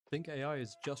Think AI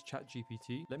is just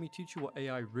ChatGPT? Let me teach you what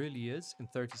AI really is in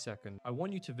 30 seconds. I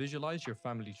want you to visualize your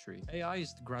family tree. AI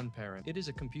is the grandparent. It is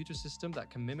a computer system that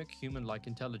can mimic human-like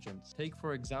intelligence. Take,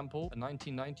 for example, a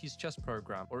 1990s chess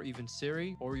program, or even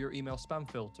Siri, or your email spam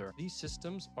filter. These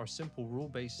systems are simple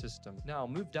rule-based systems. Now,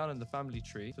 move down in the family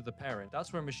tree to the parent.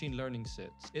 That's where machine learning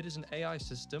sits. It is an AI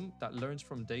system that learns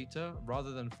from data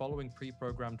rather than following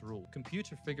pre-programmed rules.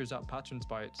 Computer figures out patterns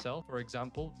by itself. For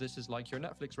example, this is like your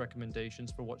Netflix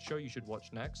recommendations for what show you should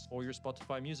watch next, or your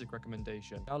Spotify music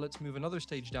recommendation. Now let's move another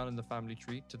stage down in the family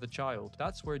tree to the child.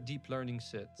 That's where deep learning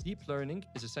sits. Deep learning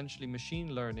is essentially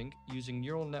machine learning using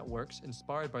neural networks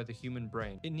inspired by the human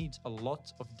brain. It needs a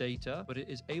lot of data, but it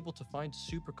is able to find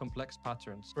super complex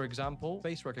patterns. For example,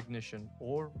 face recognition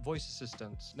or voice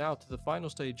assistants. Now to the final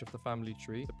stage of the family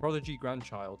tree, the prodigy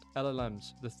grandchild,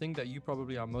 LLMs, the thing that you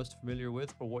probably are most familiar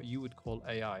with, or what you would call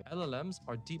AI. LLMs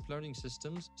are deep learning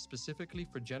systems specifically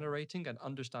for generating and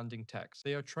understanding text.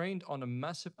 They are trained on a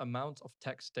massive amount of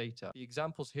text data. The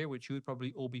examples here, which you would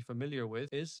probably all be familiar with,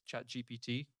 is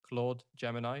ChatGPT, Claude,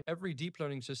 Gemini. Every deep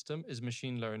learning system is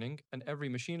machine learning, and every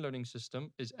machine learning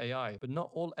system is AI. But not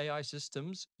all AI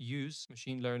systems use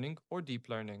machine learning or deep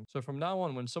learning. So from now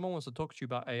on, when someone wants to talk to you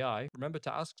about AI, remember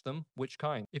to ask them which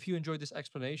kind. If you enjoyed this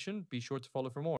explanation, be sure to follow for more.